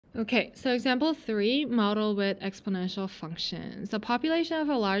Okay, so example 3, model with exponential functions. The population of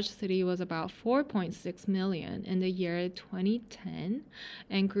a large city was about 4.6 million in the year 2010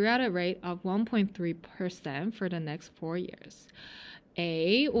 and grew at a rate of 1.3% for the next 4 years.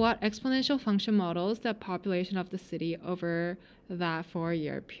 A, what exponential function models the population of the city over that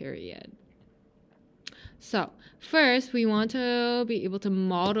 4-year period? So first, we want to be able to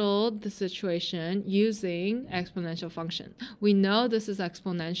model the situation using exponential function. We know this is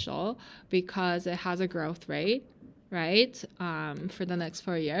exponential because it has a growth rate, right, for the next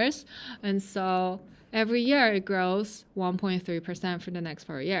 4 years. And so every year it grows 1.3% for the next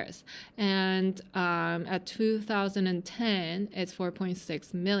 4 years. And at 2010, it's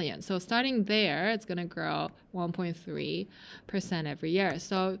 4.6 million. So starting there, it's going to grow 1.3% every year.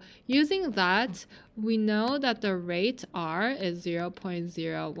 So using that, we know that the rate R is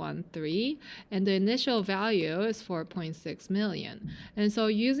 0.013 and the initial value is 4.6 million. And so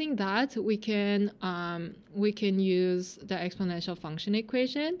using that, we can use the exponential function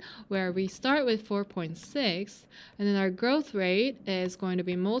equation where we start with 4.6 and then our growth rate is going to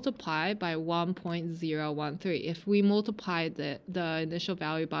be multiplied by 1.013. If we multiply the initial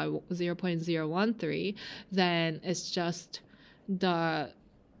value by 0.013, then it's just the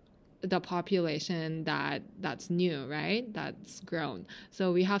population that's new, right? That's grown.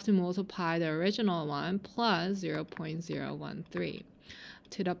 So we have to multiply the original one plus 0.013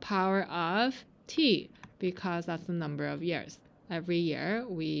 to the power of t, because that's the number of years. Every year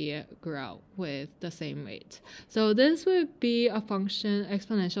we grow with the same rate. So this would be a function,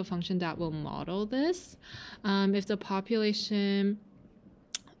 exponential function that will model this. If the population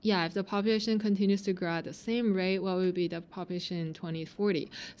continues to grow at the same rate, what would be the population in 2040?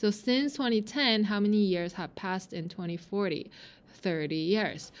 So since 2010, how many years have passed in 2040? 30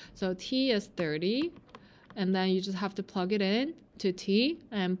 years. So t is 30, and then you just have to plug it in to t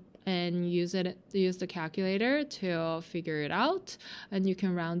and use the calculator to figure it out, and you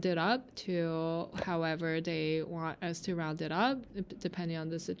can round it up to however they want us to round it up, depending on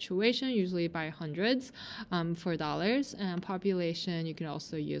the situation, usually by hundreds for dollars. And population, you can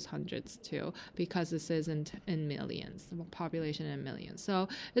also use hundreds too, because this isn't in millions, population in millions. So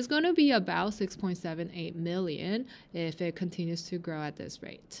it's going to be about 6.78 million if it continues to grow at this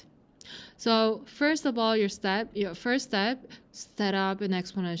rate. So first of all, your first step, set up an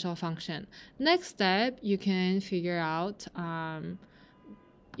exponential function. Next step, you can figure out,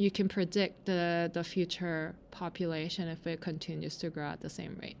 you can predict the future population if it continues to grow at the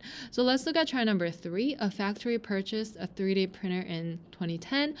same rate. So let's look at try number 3. A factory purchased a 3D printer in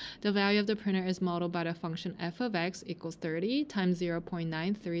 2010. The value of the printer is modeled by the function f of x equals 30 times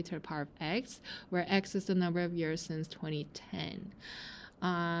 0.93 to the power of x, where x is the number of years since 2010.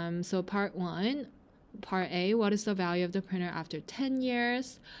 So part 1, part A, what is the value of the printer after 10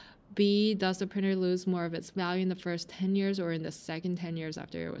 years? B, does the printer lose more of its value in the first 10 years or in the second 10 years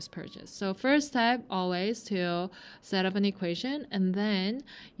after it was purchased? So first step, always to set up an equation, and then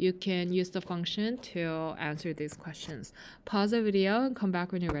you can use the function to answer these questions. Pause the video and come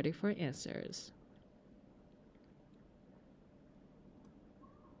back when you're ready for answers.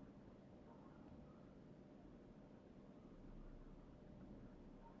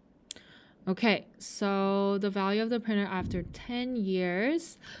 Okay, so the value of the printer after 10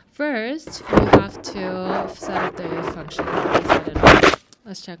 years. First, you have to set up the function.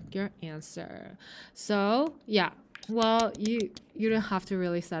 Let's check your answer. So, yeah, well, you don't have to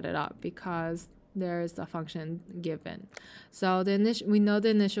really set it up because there's a function given. So we know the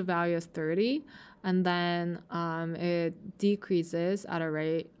initial value is 30, and then it decreases at a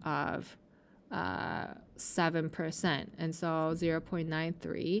rate of 7%, and so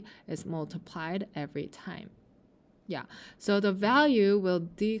 0.93 is multiplied every time. Yeah, so the value will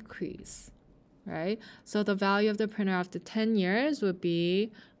decrease, right? So the value of the printer after 10 years would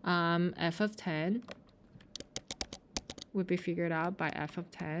be f of 10 would be figured out by f of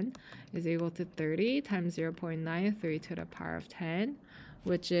 10 is equal to 30 times 0.93 to the power of 10,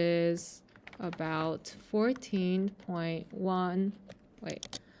 which is about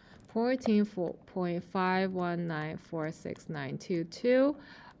 14.51946922,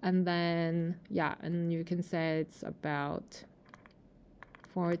 and then and you can say it's about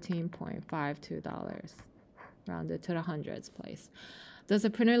 $14.52 rounded to the hundreds place. Does the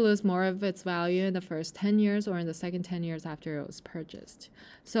printer lose more of its value in the first 10 years or in the second 10 years after it was purchased?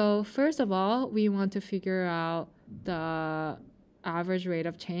 So first of all, we want to figure out the average rate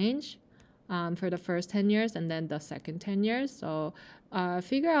of change for the first 10 years and then the second 10 years. So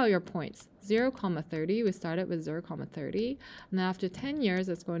figure out your points. 0, 30, we started with 0, 30. And after 10 years,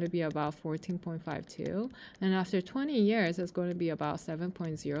 it's going to be about 14.52. And after 20 years, it's going to be about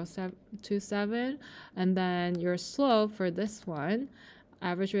 7.027. And then your slope for this one,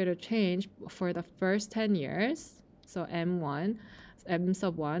 average rate of change for the first 10 years, so m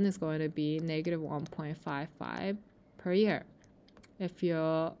sub 1 is going to be negative 1.55 per year. If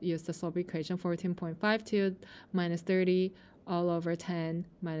you use the slope equation, 14.52 minus 30 all over 10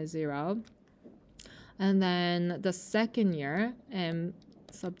 minus 0. And then the second year, m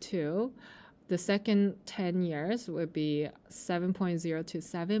sub 2, the second 10 years would be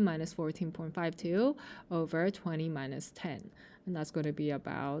 7.027 minus 14.52 over 20 minus 10. And that's going to be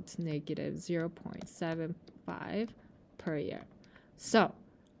about negative 0.75 per year. So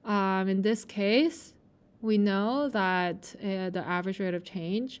in this case, we know that the average rate of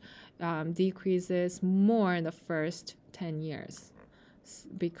change decreases more in the first 10 years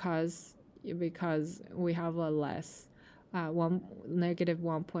because we have a less, negative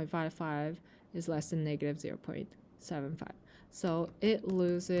 1.55 is less than negative 0.75. So it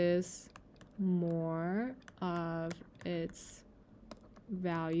loses more of its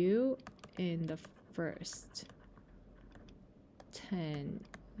value in the first 10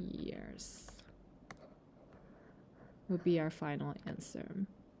 years. Would be our final answer.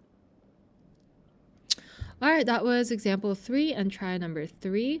 All right, that was example 3 and try number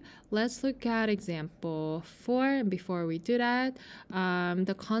 3. Let's look at example 4. And before we do that,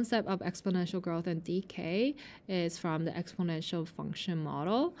 the concept of exponential growth and decay is from the exponential function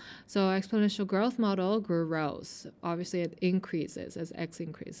model. So exponential growth model grows. Obviously, it increases as x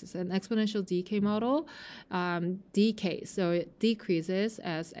increases. And exponential decay model decays. So it decreases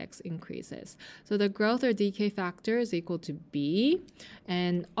as x increases. So the growth or decay factor is equal to b.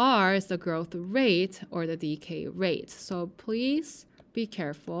 And r is the growth rate or the decay rate. So please be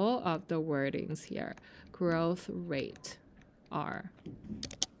careful of the wordings here. Growth rate, R.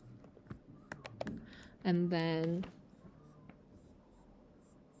 And then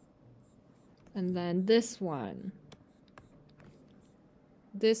this one,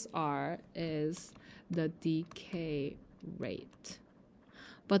 this R is the decay rate.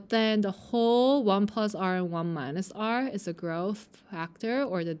 But then the whole 1 plus R and 1 minus R is the growth factor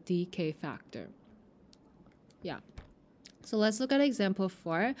or the decay factor. Yeah. So let's look at example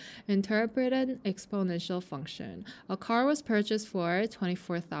 4. Interpret an exponential function. A car was purchased for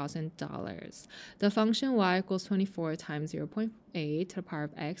 $24,000. The function y equals 24 times 0.8 to the power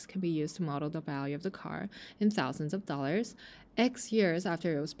of x can be used to model the value of the car in thousands of dollars, x years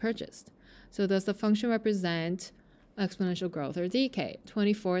after it was purchased. So does the function represent exponential growth or decay?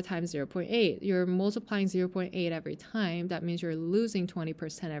 24 times 0.8. You're multiplying 0.8 every time. That means you're losing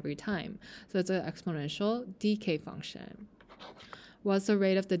 20% every time. So it's an exponential decay function. What's the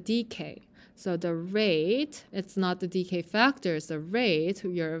rate of the decay? So the rate, it's not the decay factor, it's the rate.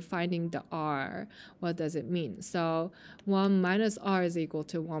 You're finding the R. What does it mean? So 1 minus R is equal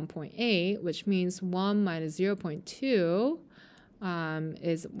to 1.8, which means 1 minus 0.2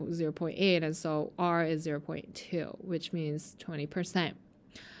 is 0.8, and so R is 0.2, which means 20%.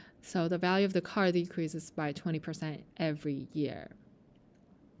 So the value of the car decreases by 20% every year.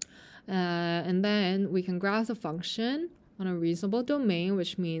 And then we can graph the function on a reasonable domain,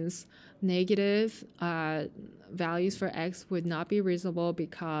 which means negative values for x would not be reasonable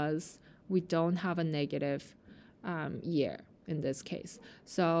because we don't have a negative year in this case.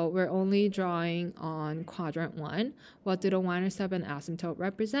 So we're only drawing on quadrant 1. What do the y-intercept and asymptote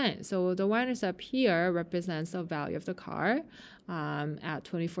represent? So the y-intercept here represents the value of the car at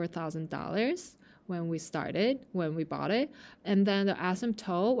 $24,000 when we bought it. And then the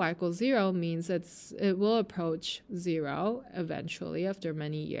asymptote, y equals 0, means it will approach 0 eventually after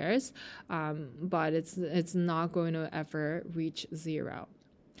many years, but it's not going to ever reach 0.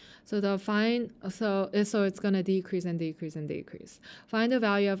 So so it's going to decrease and decrease and decrease. Find the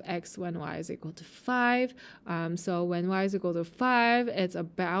value of x when y is equal to 5. So when y is equal to 5, it's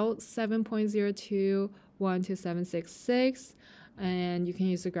about 7.0212766. And you can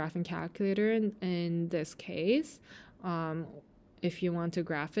use the graphing calculator in this case if you want to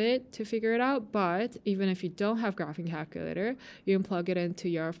graph it to figure it out. But even if you don't have graphing calculator, you can plug it into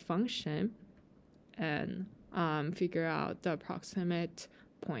your function and figure out the approximate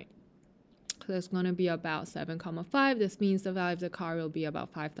point. So it's going to be about 7,5. This means the value of the car will be about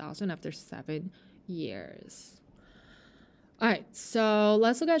 5,000 after 7 years. All right, so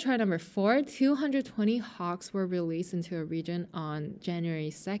let's look at chart number 4. 220 hawks were released into a region on January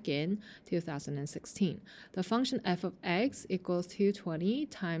 2nd, 2016. The function f of x equals 220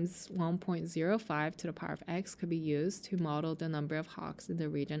 times 1.05 to the power of x could be used to model the number of hawks in the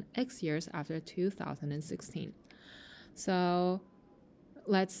region x years after 2016. So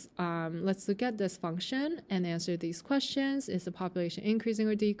let's look at this function and answer these questions. Is the population increasing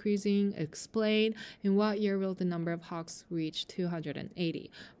or decreasing? Explain. In what year will the number of hawks reach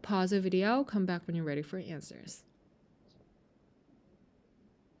 280? Pause the video, come back when you're ready for answers.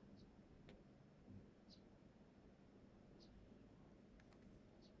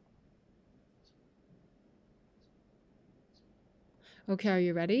 Okay, are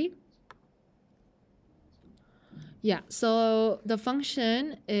you ready? Yeah, so the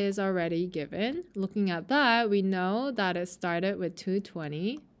function is already given. Looking at that, we know that it started with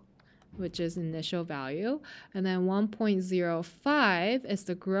 220, which is initial value, and then 1.05 is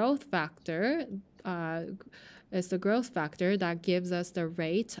the growth factor. That gives us the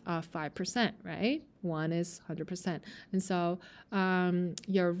rate of 5%, right? 1 is 100%, and so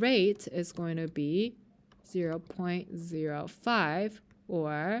your rate is going to be 0.05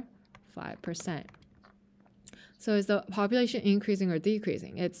 or 5%. So is the population increasing or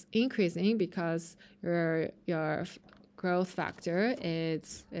decreasing? It's increasing because your growth factor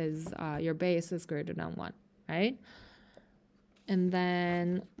is your base is greater than 1, right? And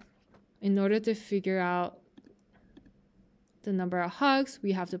then in order to figure out the number of hawks,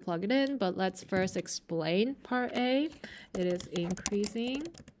 we have to plug it in, but let's first explain part A. It is increasing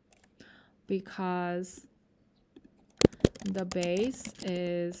because the base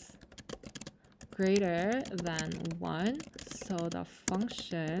is greater than 1, so the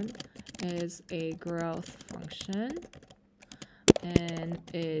function is a growth function, and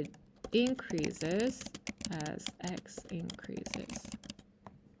it increases as x increases.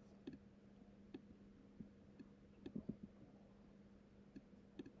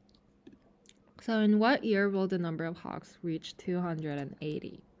 So in what year will the number of hawks reach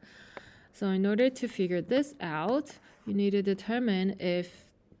 280? So in order to figure this out, you need to determine if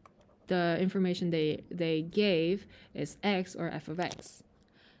the information they gave is x or f of x.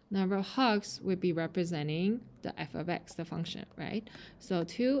 Number of hawks would be representing the f of x, the function, right? So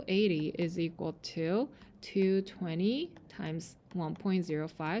 280 is equal to 220 times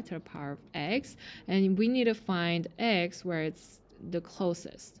 1.05 to the power of x, and we need to find x where it's the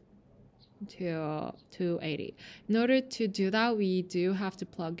closest to 280. In order to do that, we do have to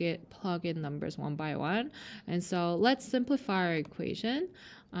plug in numbers one by one, and so let's simplify our equation.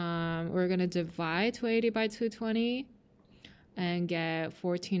 We're going to divide 280 by 220 and get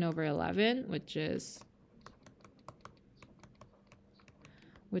 14 over 11, which is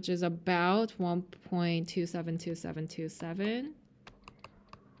about 1.272727.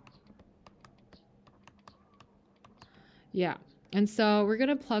 Yeah, and so we're going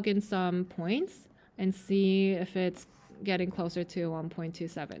to plug in some points and see if it's getting closer to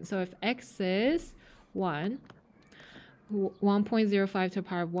 1.27. So if x is 1, 1.05 to the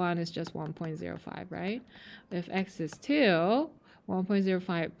power of 1 is just 1.05, right? If x is 2,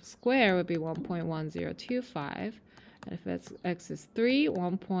 1.05 squared would be 1.1025. If x is 3,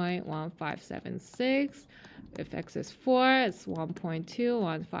 1.1576. If x is 4, it's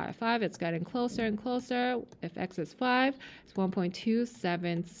 1.2155. It's getting closer and closer. If x is 5, it's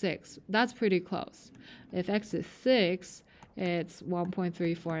 1.276. That's pretty close. If x is 6, it's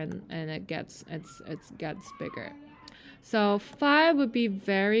 1.34, and it gets bigger. So 5 would be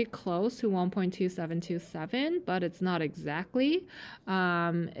very close to 1.2727, but it's not exactly.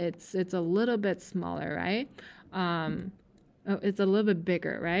 It's a little bit smaller, right? It's a little bit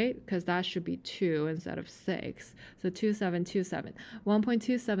bigger, right? Because that should be 2 instead of 6. So 2727.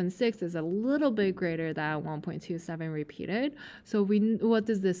 1.276 is a little bit greater than 1.27 repeated. So what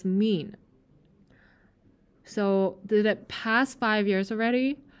does this mean? So did it pass 5 years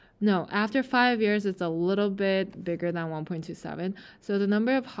already? No, after 5 years, it's a little bit bigger than 1.27. So the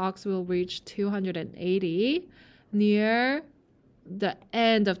number of hawks will reach 280 near the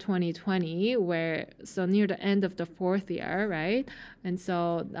end of 2020, so near the end of the 4th year, right? And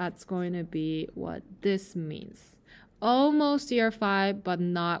so that's going to be what this means. Almost year 5, but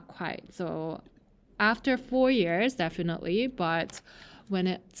not quite. So after 4 years, definitely, but when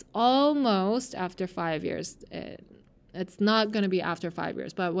it's almost after 5 years, it's not going to be after 5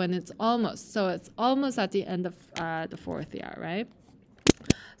 years, but when it's almost, so it's almost at the end of the 4th year, right?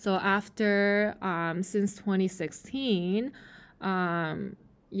 So after, since 2016,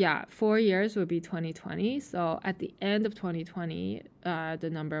 4 years would be 2020. So at the end of 2020, the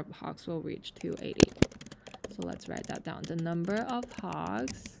number of hawks will reach 280. So So let's write that down. The number of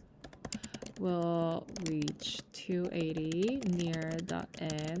hogs will reach 280 near the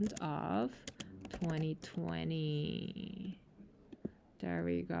end of 2020. There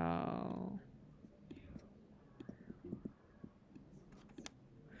we go.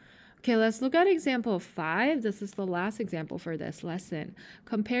 Okay, let's look at example 5. This is the last example for this lesson.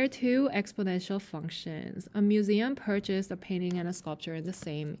 Compare two exponential functions. A museum purchased a painting and a sculpture in the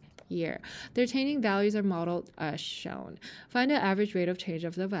same year. Their changing values are modeled as shown. Find the average rate of change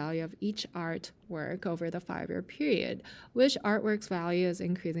of the value of each artwork over the 5-year period. Which artwork's value is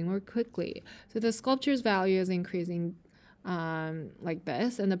increasing more quickly? So the sculpture's value is increasing like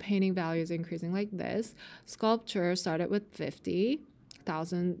this, and the painting value is increasing like this. Sculpture started with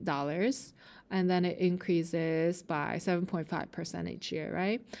 $50,000, and then it increases by 7.5% each year,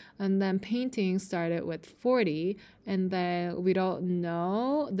 right? And then painting started with 40, and then we don't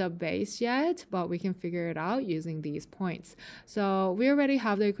know the base yet, but we can figure it out using these points. So we already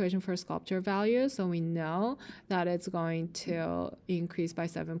have the equation for sculpture value, so we know that it's going to increase by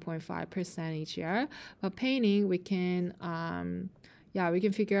 7.5% each year. But painting, we can we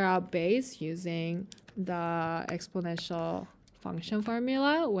can figure out base using the exponential function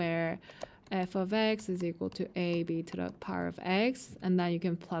formula, where f of x is equal to ab to the power of x, and then you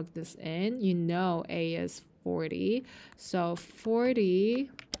can plug this in. You know a is 40, so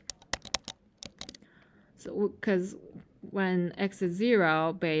 40, so because when x is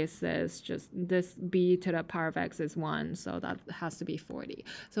 0, base is just this, b to the power of x is 1, so that has to be 40.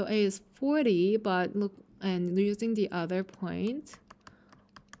 So a is 40, but look, and using the other point,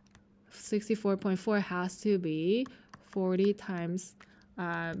 64.4 has to be 40 times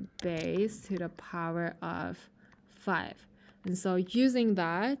base to the power of 5. And so using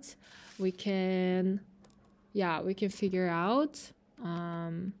that, we can figure out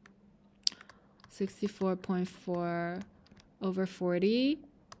 64.4 over 40,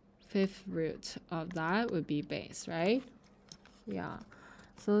 5th root of that would be base, right? Yeah.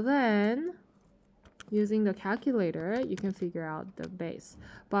 So then, using the calculator, you can figure out the base.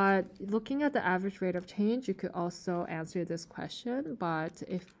 But looking at the average rate of change, you could also answer this question. But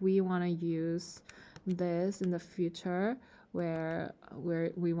if we want to use this in the future, where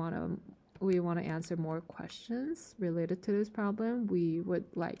we want to answer more questions related to this problem, we would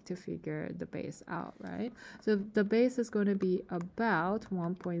like to figure the base out, right? So the base is going to be about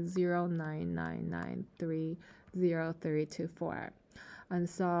 1.099930324. And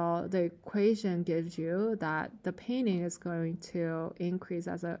so the equation gives you that the painting is going to increase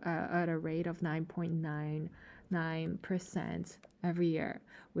at a rate of 9.99% every year,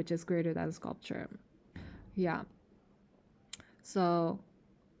 which is greater than sculpture. Yeah. So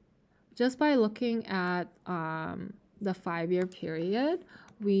just by looking at the 5-year period,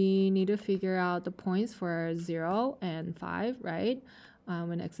 we need to figure out the points for 0 and 5, right?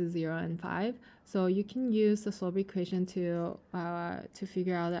 When x is 0 and 5. So you can use the slope equation to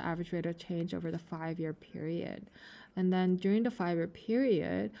figure out the average rate of change over the 5-year period. And then during the 5-year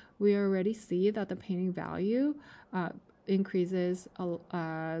period, we already see that the painting value increases a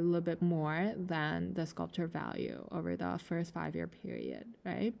little bit more than the sculpture value over the first 5-year period,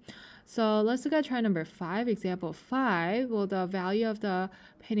 right? So let's look at try number 5. Example 5, will the value of the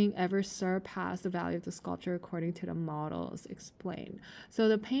painting ever surpass the value of the sculpture according to the models explained? So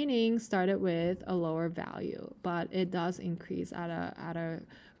the painting started with a lower value, but it does increase at a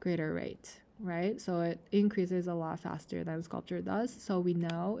greater rate, right? So it increases a lot faster than sculpture does. So we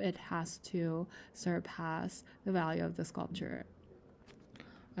know it has to surpass the value of the sculpture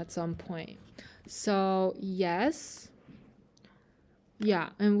at some point. So yes. Yeah,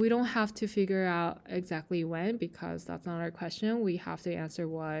 and we don't have to figure out exactly when, because that's not our question. We have to answer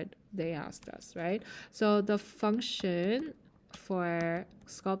what they asked us, right? So the function for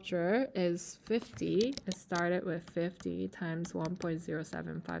sculpture is 50. It started with 50 times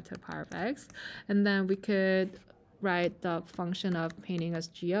 1.075 to the power of x. And then we could write the function of painting as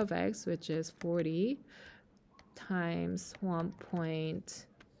g of x, which is 40 times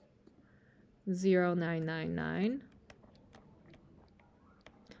 1.0999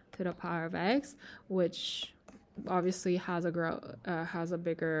 to the power of x, which obviously has a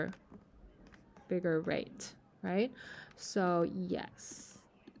bigger rate, right? So yes,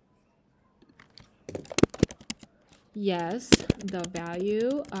 the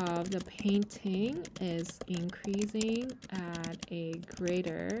value of the painting is increasing at a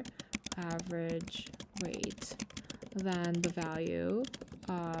greater average rate than the value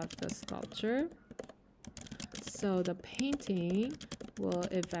of the sculpture. So the painting will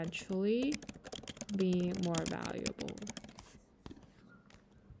eventually be more valuable.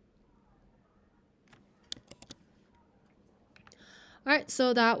 All right,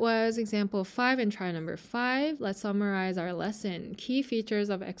 so that was example 5 and try number 5. Let's summarize our lesson. Key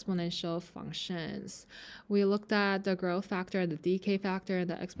features of exponential functions. We looked at the growth factor and the decay factor and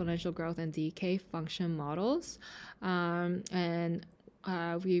the exponential growth and decay function models. We've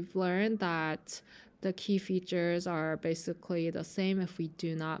learned that the key features are basically the same if we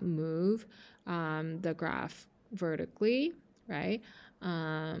do not move the graph vertically, right?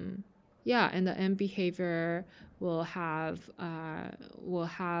 And the end behavior will have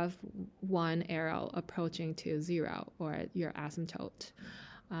one arrow approaching to 0 or your asymptote.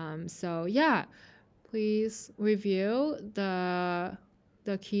 Please review the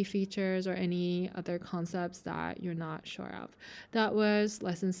key features or any other concepts that you're not sure of. That was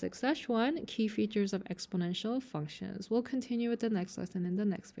lesson 6-1, key features of exponential functions. We'll continue with the next lesson in the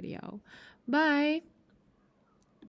next video. Bye!